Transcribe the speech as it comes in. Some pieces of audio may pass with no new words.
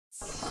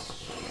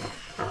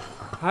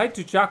Hi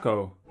to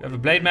Chaco. We have a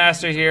Blade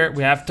Master here.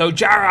 We have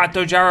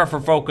Tojara for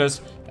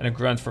focus. And a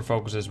Grunt for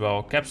focus as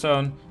well.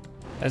 Capstone.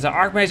 There's an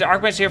Archmage. The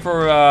Archmage here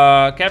for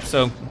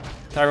Capstone.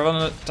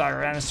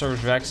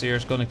 Tyrannosaurus Rex here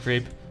is gonna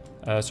creep.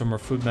 Some more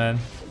Footman.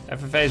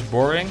 FFA is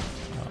boring.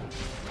 Oh.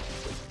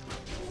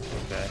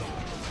 Okay.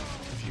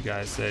 If you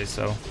guys say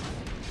so.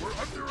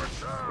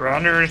 We're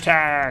under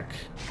attack.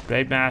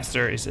 Blade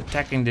Master is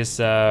attacking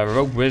this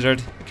Rogue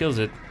Wizard. Kills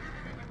it.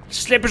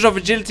 Slippers of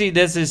Agility.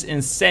 This is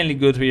insanely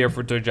good here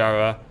for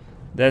Tojara.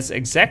 That's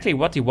exactly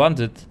what he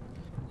wanted.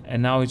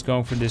 And now he's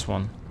going for this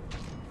one.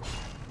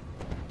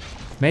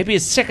 Maybe a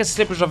second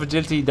Slippers of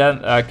Agility,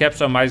 then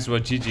Capstone might as well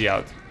GG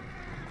out.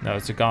 No,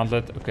 it's a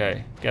Gauntlet.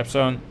 Okay,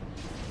 Capstone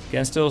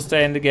can still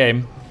stay in the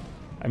game.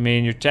 I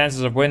mean, your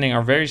chances of winning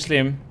are very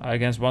slim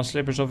against one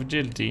Slippers of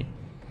Agility.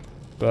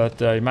 But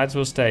you might as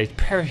well stay.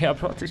 Parry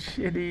up, what a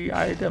shitty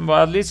item.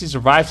 Well, at least he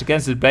survives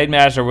against the Blade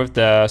Master with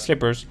the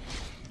Slippers.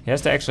 He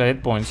has the extra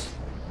hit points.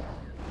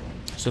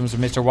 Summons a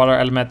Mr. Water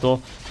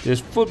Elemental. This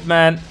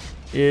Footman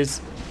is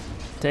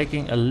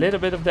taking a little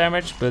bit of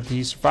damage, but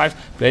he survives.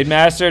 Blade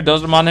Master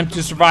doesn't want him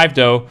to survive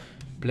though.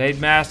 Blade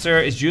Master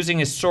is using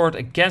his sword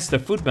against the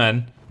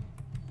Footman.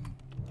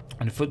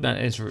 And the Footman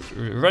is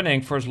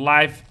running for his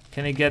life.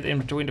 Can he get in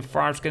between the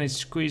farms? Can he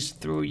squeeze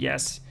through?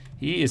 Yes,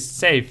 he is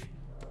safe.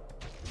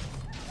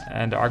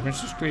 And the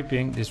Archmage is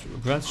creeping. This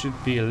Grunt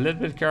should be a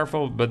little bit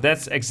careful, but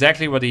that's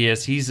exactly what he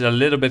is. He's a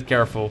little bit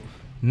careful.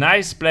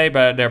 Nice play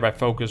there by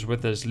Focus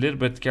with this little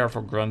bit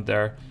careful Grunt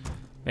there.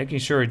 Making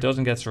sure he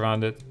doesn't get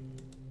surrounded.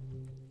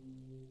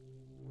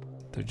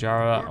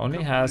 Tojara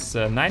only has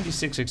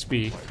 96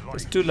 XP.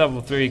 It's 2 level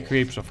 3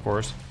 creeps, of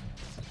course.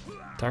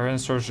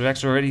 Tyrannosaurus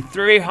Rex already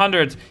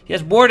 300. He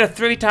has more than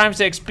 3 times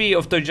the XP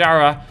of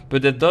Tojara,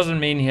 but that doesn't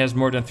mean he has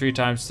more than 3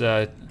 times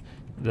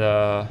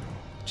the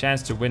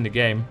chance to win the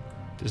game.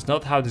 That's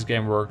not how this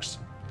game works.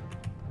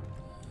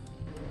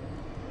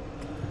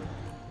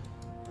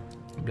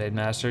 Blade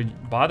Master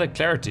bought a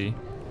Clarity.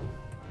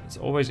 It's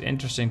always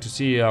interesting to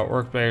see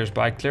Orc players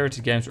buy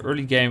Clarity games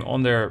early game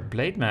on their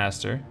Blade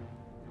Master.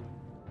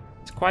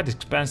 It's quite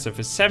expensive.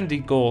 It's 70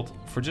 gold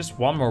for just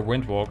one more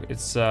Windwalk.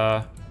 It's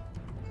well,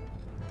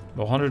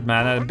 100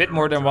 mana, a bit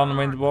more than one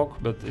Windwalk,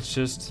 but it's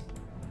just...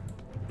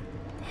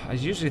 I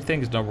usually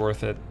think it's not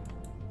worth it.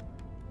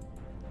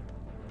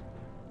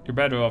 You're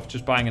better off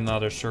just buying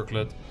another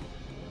Circlet.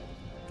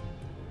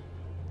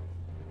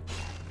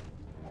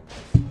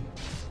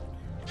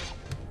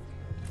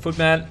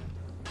 Footman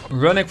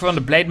running from the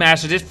Blade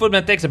Master. This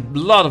Footman takes a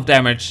lot of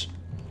damage,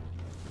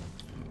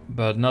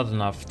 but not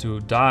enough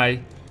to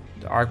die.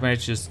 The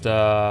Archmage just,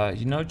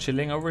 you know,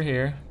 chilling over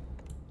here.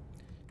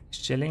 He's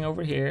chilling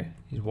over here.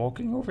 He's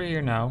walking over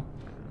here now.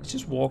 He's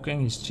just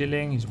walking. He's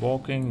chilling. He's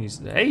walking. He's...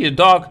 Hey, a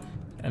dog!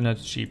 And a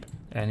sheep.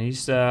 And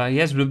he's, he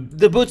has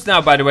the boots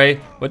now, by the way.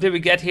 What did we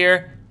get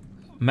here?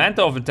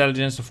 Mantle of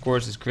Intelligence, of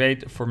course, is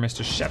great for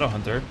Mr.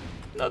 Shadowhunter.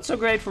 Not so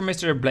great for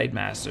Mr. Blade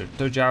Master.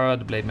 Tojara,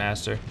 the Blade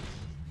Master.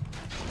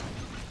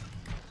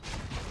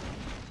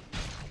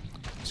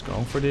 He's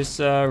going for this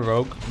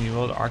rogue.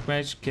 Meanwhile, the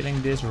Archmage killing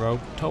this rogue.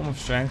 Tome of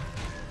Strength.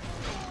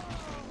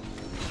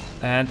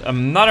 And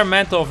another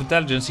Mantle of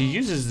Intelligence. He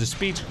uses the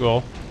Speed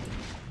Scroll.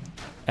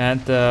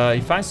 And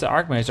he finds the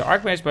Archmage. The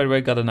Archmage, by the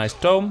way, got a nice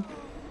tome.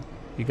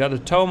 He got a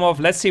tome of...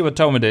 Let's see what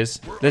tome it is.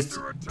 Let's...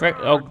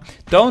 Oh,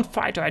 don't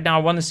fight right now.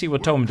 I want to see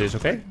what tome it is,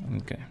 okay?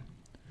 Okay.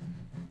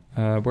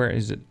 Where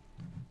is it?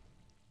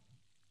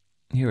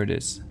 Here it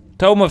is.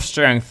 Tome of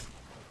Strength.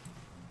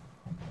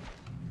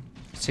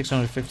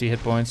 650 hit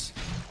points.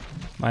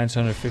 Minus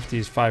 150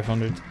 is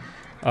 500.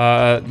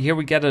 Here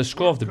we get a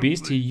Scroll of the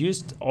Beast. He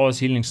used all his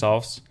healing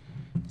salves.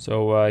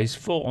 So he's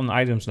full on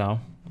items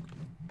now.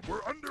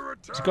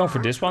 He's going for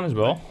this one as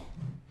well.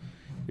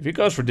 If he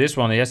goes for this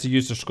one, he has to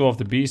use the Scroll of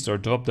the Beast or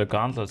drop the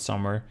Gauntlet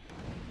somewhere.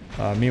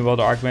 Meanwhile,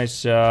 the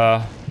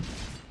Archmage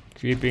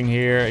creeping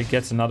here. He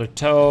gets another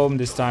tome.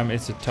 This time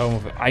it's a tome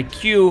of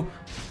IQ.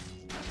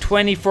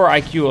 24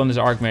 IQ on this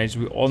Archmage.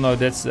 We all know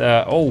that's...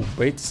 oh,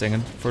 wait a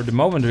second. For the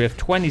moment, we have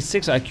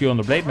 26 IQ on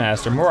the Blade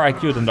Master. More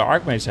IQ than the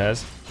Archmage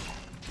has.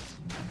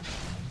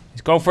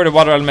 He's going for the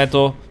Water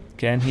Elemental.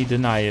 Can he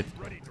deny it?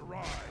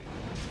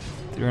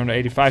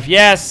 385.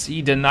 Yes,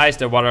 he denies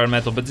the Water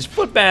Elemental. But this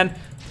Footman...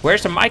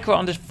 Where's the micro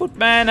on this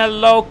Footman?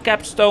 Hello,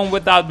 Capstone.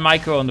 Without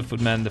micro on the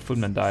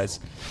Footman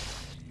dies.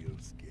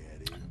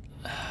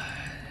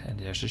 And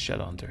there's a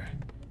Shadowhunter.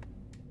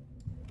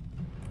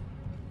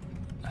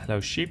 Hello,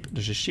 sheep.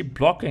 There's a sheep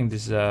blocking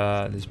this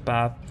this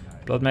path.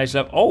 Blood Mage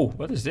left. Oh,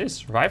 what is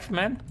this?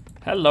 Rifleman?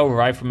 Hello,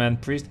 Rifleman,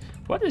 Priest.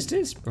 What is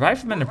this?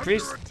 Rifleman and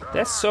Priest?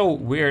 That's so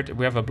weird.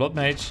 We have a Blood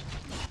Mage.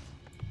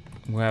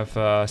 We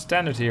have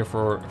standard here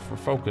for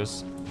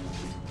focus.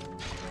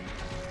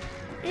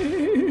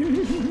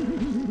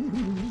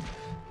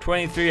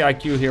 23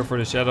 IQ here for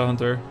the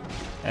Shadowhunter.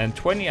 And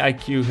 20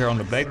 IQ here on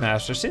the Blade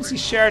Master. Since he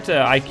shared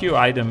IQ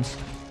items,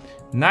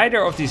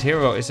 neither of these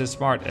heroes is as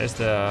smart as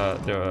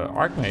the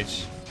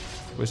Archmage.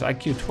 With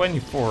IQ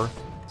 24.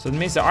 So it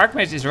means the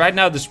Archmage is right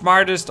now the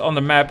smartest on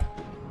the map.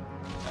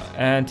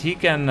 And he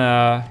can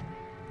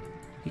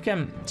He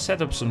can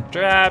set up some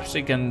traps,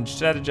 he can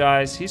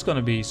strategize. He's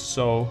gonna be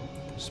so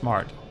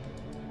smart.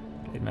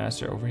 Blade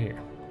Master over here.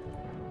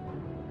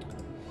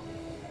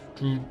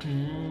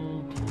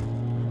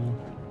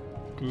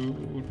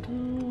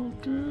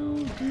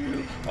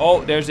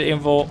 Oh, there's the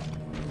invul.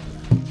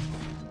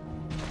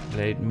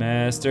 Blade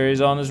Master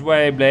is on his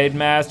way. Blade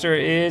Master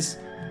is...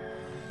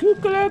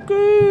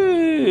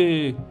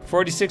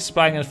 46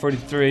 spying at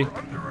 43.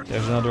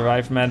 There's another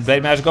rifleman.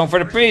 Blade Master going for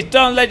the priest.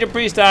 Don't let your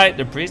priest die.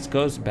 The priest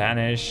goes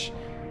banish.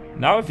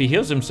 Now if he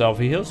heals himself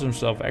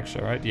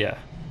extra, right? Yeah.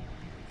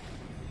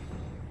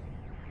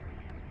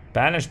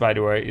 Banish, by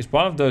the way, is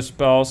one of those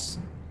spells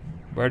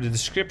where the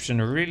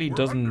description really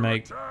doesn't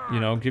make, you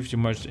know, gives you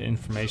much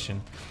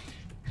information.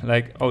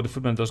 Like, oh, the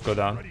footman does go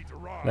down.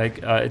 Like,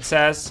 it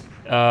says,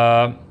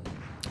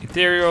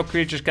 ethereal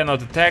creatures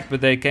cannot attack, but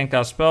they can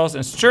cast spells,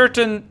 and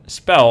certain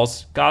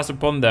spells cast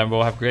upon them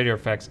will have greater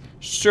effects.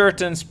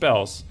 Certain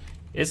spells.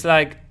 It's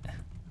like...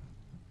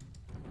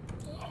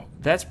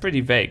 that's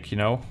pretty vague, you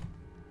know?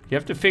 You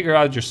have to figure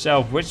out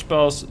yourself which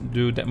spells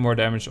do more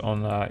damage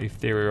on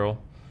ethereal.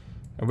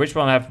 And which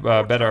one have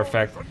better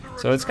effect.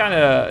 So it's kind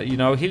of, you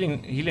know,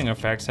 healing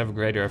effects have a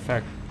greater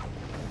effect.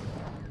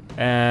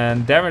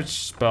 And damage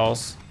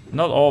spells,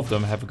 not all of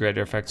them have a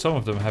greater effect. Some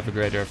of them have a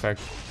greater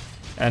effect.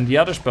 And the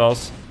other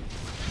spells,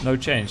 no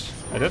change.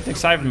 I don't think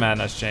Siphon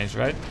Mana has changed,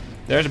 right?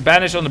 There's a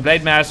banish on the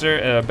Blade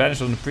Master, a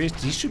banish on the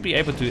Priest. He should be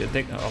able to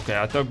attack. Okay,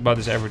 I talk about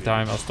this every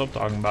time. I'll stop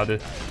talking about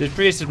it. This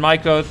Priest is my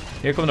code.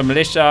 Here come the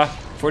Militia.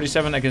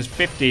 47 against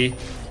 50.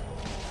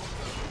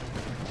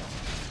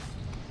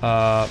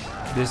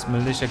 This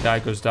Militia guy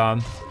goes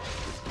down.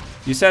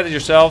 You said it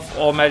yourself,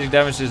 all magic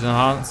damage is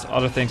enhanced,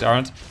 other things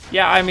aren't.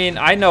 Yeah, I mean,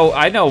 I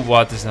know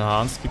what is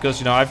enhanced, because,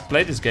 you know, I've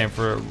played this game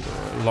for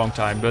a long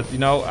time, but, you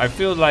know, I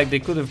feel like they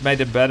could have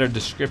made a better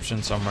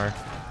description somewhere.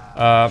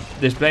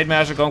 This Blade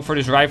Master going for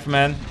this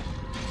Rifleman.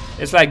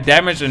 It's like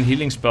damage and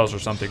healing spells or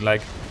something.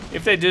 Like,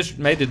 if they just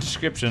made the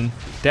description,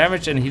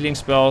 damage and healing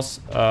spells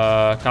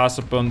cast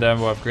upon them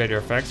will have greater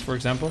effects, for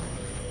example.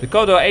 The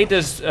Kodo ate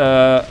this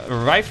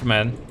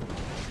Rifleman.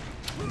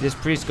 This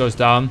Priest goes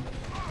down.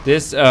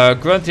 This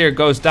Grunt here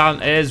goes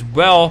down as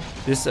well.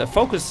 This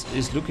Focus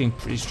is looking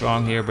pretty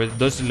strong here, but it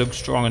doesn't look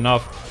strong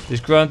enough.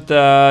 This Grunt,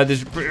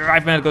 this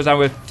Rifleman goes down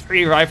with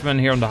 3 Riflemen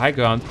here on the high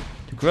ground.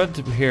 The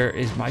Grunt here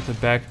is Michael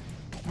back.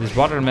 This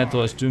Water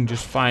Elemental is doing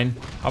just fine.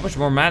 How much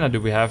more mana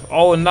do we have?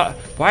 Oh, no,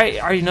 why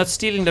are you not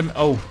stealing them?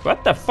 Oh,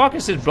 what the fuck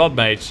is this Blood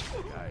Mage?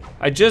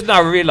 I just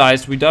now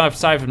realized we don't have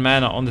Siphon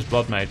Mana on this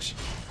Blood Mage.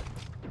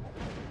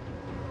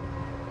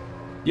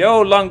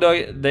 Yo, long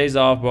days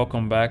off,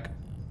 welcome back.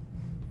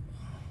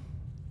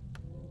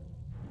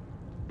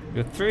 We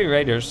have 3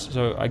 raiders,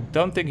 so I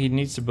don't think he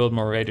needs to build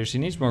more raiders. He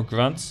needs more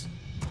grunts.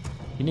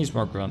 He needs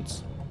more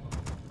grunts.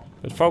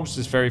 But Focus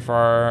is very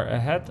far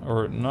ahead,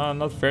 or no,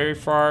 not very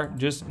far.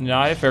 Just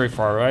no, very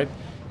far, right?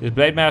 This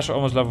Blade Master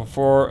almost level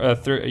 4.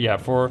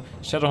 4.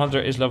 Shadow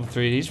Hunter is level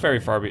 3. He's very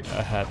far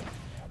ahead.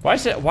 Why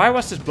is it? Why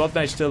was this Blood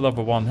Mage still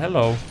level 1?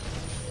 Hello.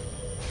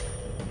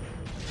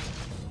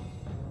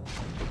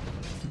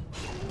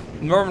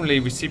 Normally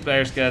we see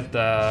players get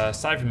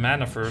Siphon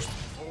Mana first.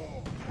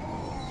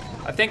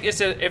 I think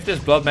if this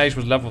Blood Mage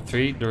was level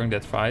 3 during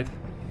that fight,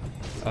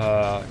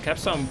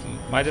 Capstone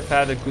might have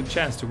had a good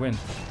chance to win.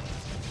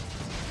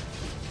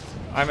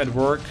 I'm at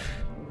work.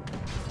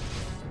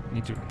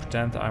 Need to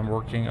pretend I'm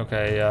working.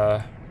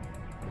 Okay,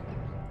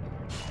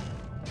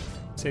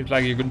 seems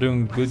like you're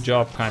doing a good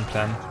job, Kind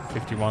Plan.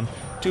 51.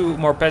 2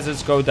 more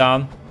peasants go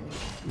down.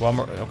 1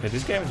 more. Okay,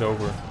 this game is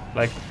over.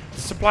 Like,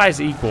 the supply is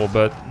equal,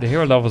 but the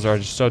hero levels are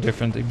just so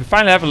different. We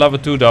finally have a level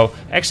 2 though.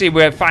 Actually,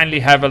 we finally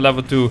have a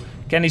level 2.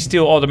 Can he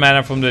steal all the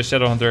mana from the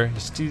Shadow Hunter? He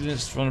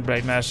steals from the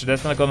Blade Master.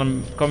 That's not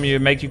gonna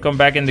make you come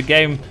back in the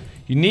game.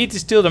 You need to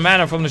steal the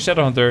mana from the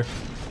Shadow Hunter.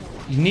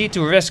 You need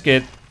to risk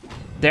it.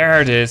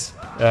 There it is.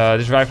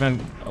 This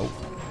Rifleman. Oh,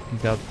 he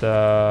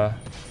got.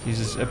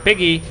 He's a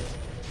piggy.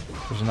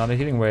 There's another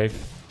healing wave.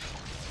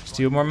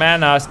 Steal more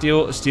mana.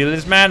 Steal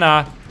his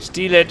mana.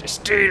 Steal it.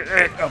 Steal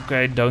it.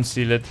 Okay, don't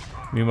steal it.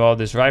 Meanwhile,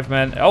 this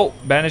Rifleman. Oh,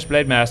 banish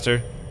Blade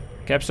Master.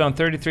 Capstone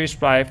 33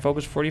 supply.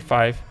 Focus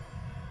 45.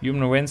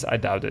 Human wins? I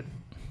doubt it.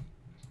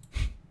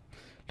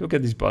 Look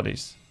at these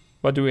bodies.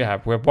 What do we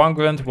have? We have 1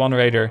 Grunt, 1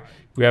 Raider.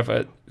 We have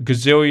a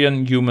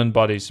gazillion human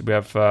bodies. We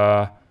have,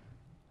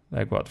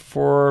 like what,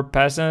 4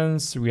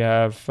 peasants. We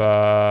have,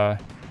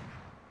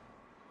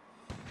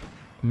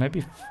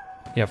 maybe,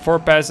 yeah, 4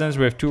 peasants.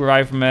 We have 2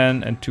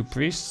 riflemen and 2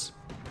 priests.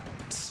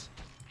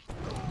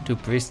 2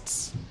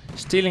 priests.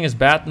 Stealing is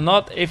bad.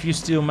 Not if you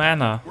steal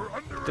mana.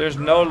 There's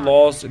no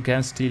laws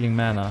against stealing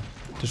mana.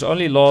 There's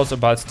only laws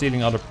about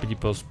stealing other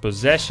people's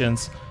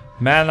possessions.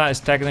 Mana is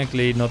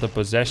technically not a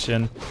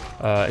possession.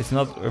 It's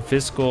not a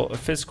physical.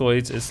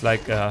 It's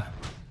like I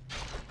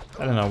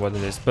don't know what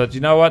it is, but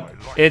you know what?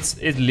 It's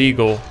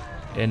legal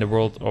in the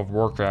world of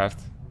Warcraft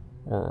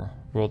or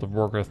World of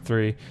Warcraft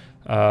 3.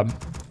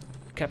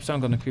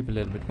 Capstone gonna creep a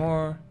little bit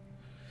more.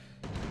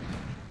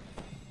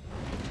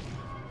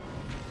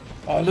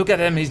 Oh, look at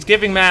him. He's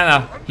giving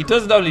mana. He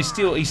doesn't only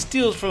steal. He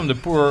steals from the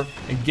poor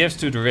and gives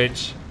to the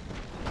rich.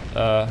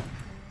 That's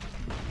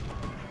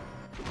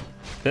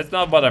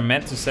not what I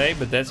meant to say,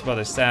 but that's what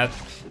I said.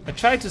 I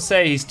tried to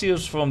say he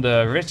steals from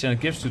the rich and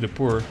gives to the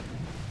poor.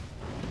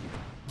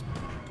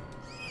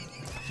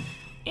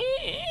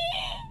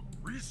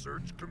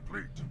 Research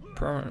complete.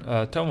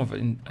 Tome of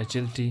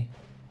Agility.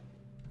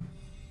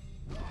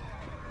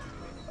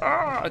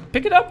 Ah,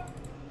 pick it up!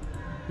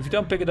 If you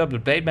don't pick it up, the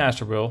Blade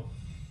Master will.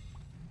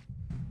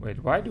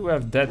 Wait, why do we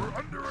have dead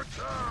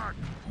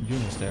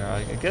units there?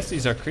 I guess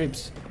these are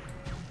creeps.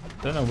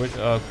 Don't know which.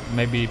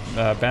 Maybe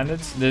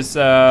bandits. This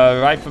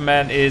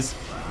rifleman is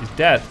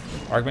dead.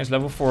 Archmage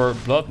level 4.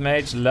 Blood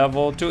Mage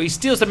level 2. He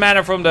steals the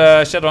mana from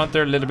the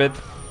Shadowhunter a little bit.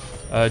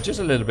 Just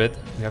a little bit.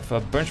 We have a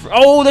bunch of.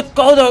 Oh, the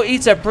Kodo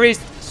eats a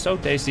priest. So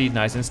tasty.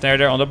 Nice ensnare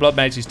there on the Blood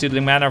Mage. He's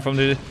stealing mana from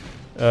the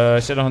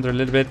Shadowhunter a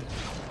little bit.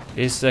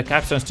 Is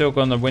Capstone still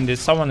gonna win this?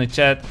 Someone in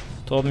chat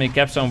told me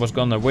Capstone was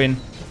gonna win.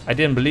 I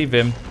didn't believe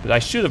him, but I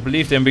should have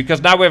believed him because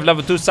now we have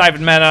level 2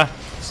 Siphon mana.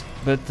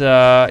 But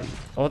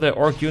all the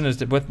orc units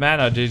with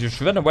mana, they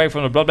just run away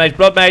from the Blood Mage.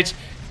 Blood Mage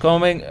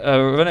coming,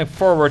 running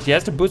forward. He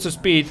has the boost of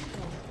speed,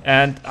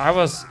 and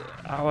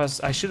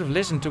I should have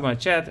listened to my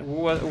chat.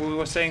 Who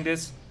was saying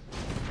this?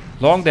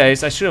 Long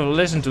days. I should have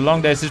listened to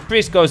long days. This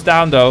priest goes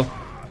down though.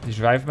 These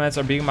riflemans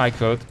are being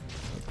microed.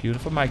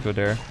 Beautiful micro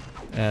there.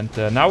 And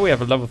now we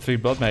have a level 3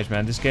 Blood Mage,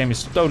 man. This game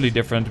is totally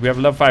different. We have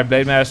a level 5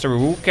 Blade Master.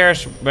 Who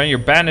cares when you're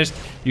banished?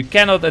 You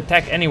cannot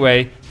attack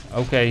anyway.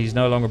 Okay, he's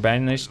no longer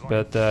banished,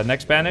 but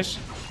next banish.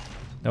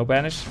 No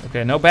banish.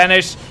 Okay, no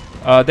banish.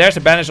 There's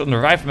a banish on the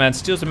Rifleman.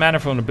 Steals the mana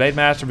from the Blade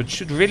Master, but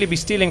should really be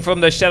stealing from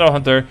the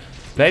Shadowhunter.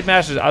 Blade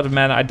Master is out of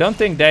mana. I don't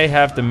think they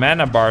have the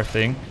mana bar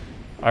thing.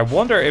 I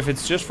wonder if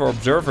it's just for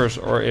observers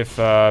or if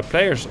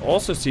players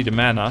also see the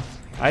mana.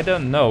 I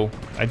don't know.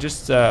 I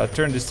just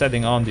turned this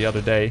setting on the other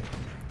day.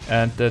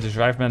 And this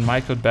Rifleman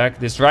microed back.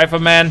 This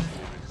Rifleman.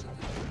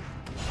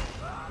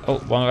 Oh,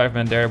 one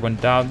Rifleman there went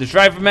down. This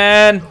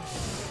Rifleman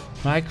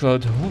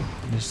microed. Ooh,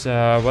 this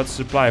what's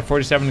the supply?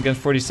 47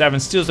 against 47.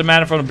 Steals the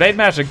mana from the Blade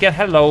Master. Get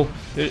hello.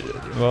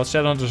 Well,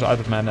 Shadowhunter's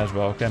out of mana as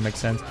well. Okay, makes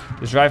sense.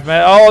 This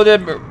Rifleman. Oh, the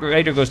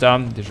Raider goes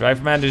down. This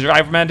Rifleman. This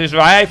Rifleman. This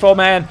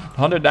Rifleman.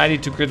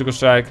 192 critical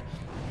strike.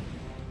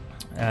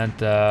 And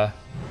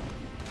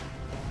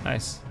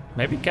nice.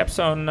 Maybe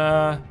Capstone.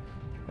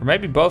 Or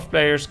maybe both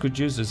players could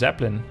use the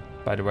Zeppelin,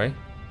 by the way.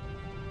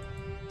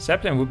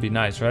 Zeppelin would be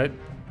nice, right?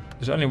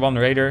 There's only one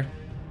Raider.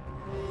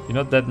 You're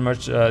not that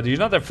much... you're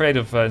not afraid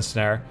of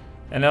Ensnare.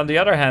 And on the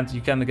other hand,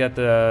 you can get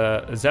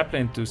the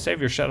Zeppelin to save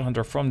your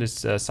Shadowhunter from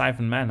this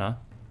Siphon mana.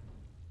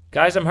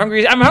 Guys, I'm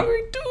hungry. I'm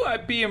hungry too! I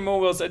pee in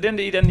mobiles. I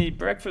didn't eat any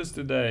breakfast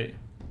today.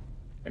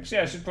 Actually,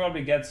 I should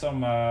probably get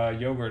some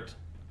yogurt.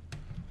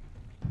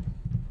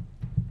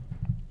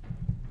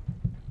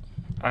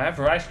 I have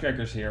rice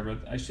crackers here, but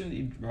I shouldn't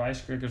eat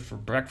rice crackers for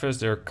breakfast.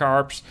 They're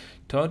carbs.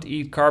 Don't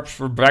eat carbs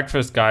for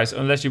breakfast, guys,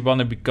 unless you want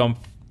to become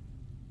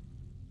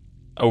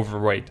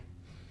overweight.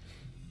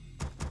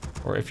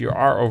 Or if you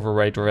are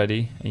overweight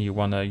already and you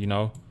want to, you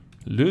know,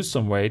 lose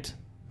some weight,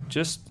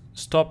 just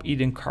stop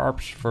eating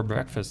carbs for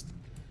breakfast.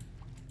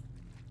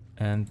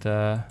 And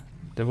that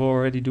will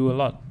already do a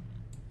lot.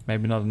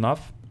 Maybe not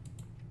enough.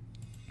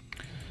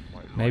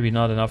 Maybe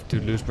not enough to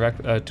lose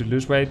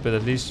weight, but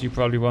at least you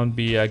probably won't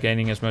be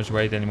gaining as much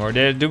weight anymore.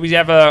 Do we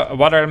have a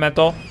water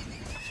elemental?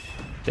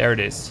 There it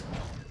is.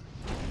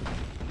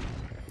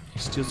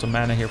 Steal some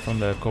mana here from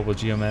the Kobold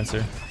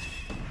Geomancer.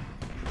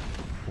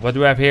 What do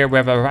we have here? We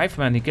have a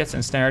Rifleman. He gets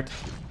ensnared.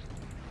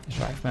 This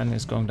Rifleman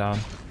is going down.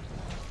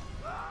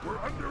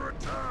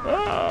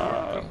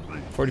 Ah,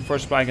 44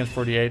 supply against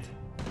 48.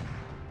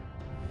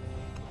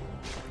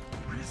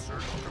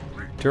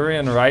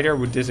 Durian Rider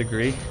would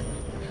disagree.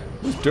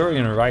 Who's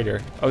Durian Rider?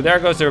 Oh, there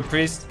goes their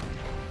priest.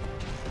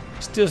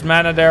 Steals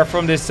mana there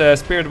from this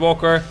Spirit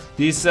Walker.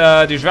 These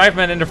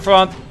Riflemen in the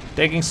front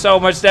taking so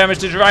much damage.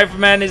 This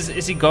Rifleman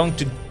is he going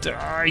to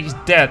die? He's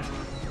dead.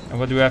 And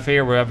what do we have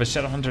here? We have a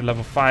Shadowhunter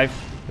level 5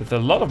 with a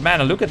lot of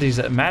mana. Look at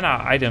these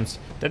mana items.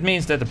 That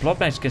means that the Blood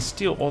Mage can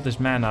steal all this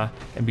mana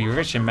and be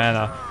rich in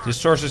mana. The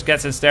Sorceress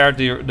gets ensnared.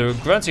 The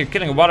Grunts here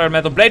killing a water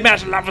elemental. Blade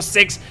Master level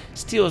 6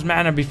 steals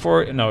mana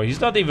before. No, he's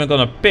not even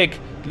gonna pick.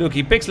 Look,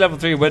 he picks level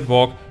 3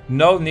 Windwalk.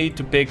 No need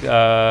to pick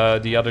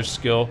the other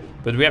skill.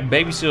 But we have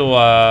Baby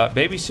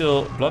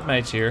Seal Blood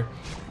Mage here.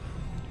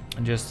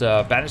 And just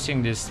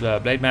banishing this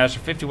Blade Master.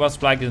 51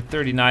 supply against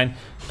 39.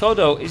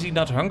 Kodo, is he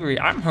not hungry?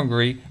 I'm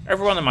hungry.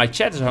 Everyone in my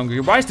chat is hungry.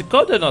 Why is the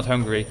Kodo not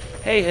hungry?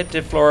 Hey, Hit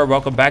the Floor,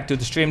 welcome back to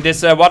the stream.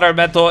 This water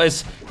elemental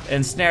is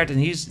ensnared and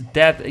he's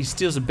dead. He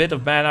steals a bit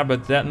of mana,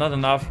 but that not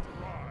enough.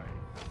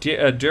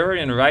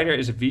 Durian Rider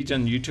is a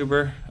vegan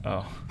YouTuber.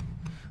 Oh,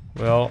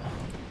 well.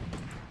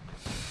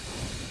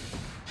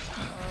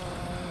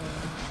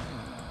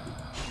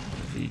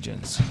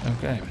 Vegans.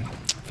 Okay.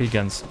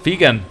 Vegans.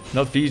 Vegan,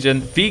 not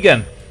vegan.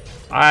 Vegan.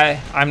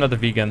 I'm not a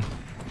vegan.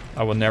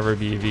 I will never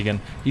be a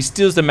vegan. He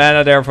steals the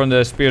mana there from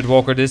the Spirit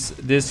Walker. This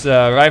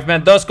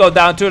Rifleman does go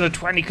down.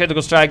 220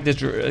 critical strike. This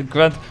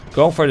Grunt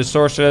going for the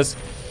Sorceress.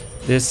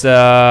 this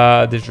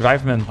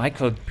Rifleman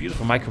micro,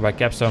 beautiful micro by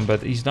Capstone,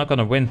 but he's not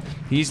gonna win.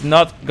 He's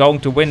not going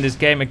to win this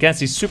game against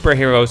these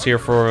superheroes here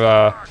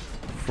for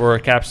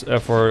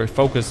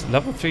Focus.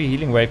 Level 3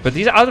 healing wave, but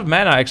he's out of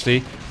mana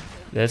actually.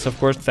 That's of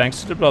course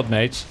thanks to the Blood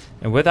Mage.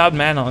 And without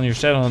mana on your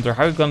Shadow Hunter,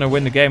 how are you gonna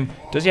win the game?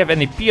 Does he have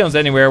any peons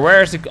anywhere?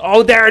 Where is it?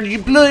 Oh, there!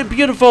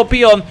 Beautiful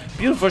peon!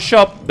 Beautiful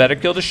shop! Better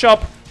kill the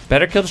shop!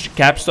 Better kill the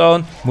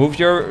Capstone. Move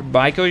your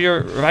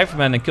your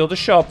Rifleman and kill the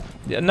shop.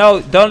 No,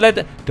 don't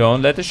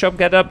let the shop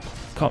get up.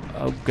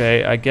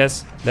 Okay, I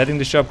guess letting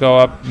the shop go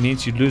up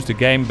means you lose the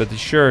game, but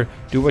sure,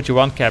 do what you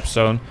want,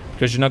 Capstone,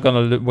 because you're not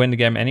gonna win the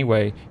game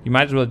anyway. You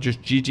might as well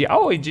just GG.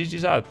 Oh, he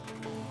GG's out.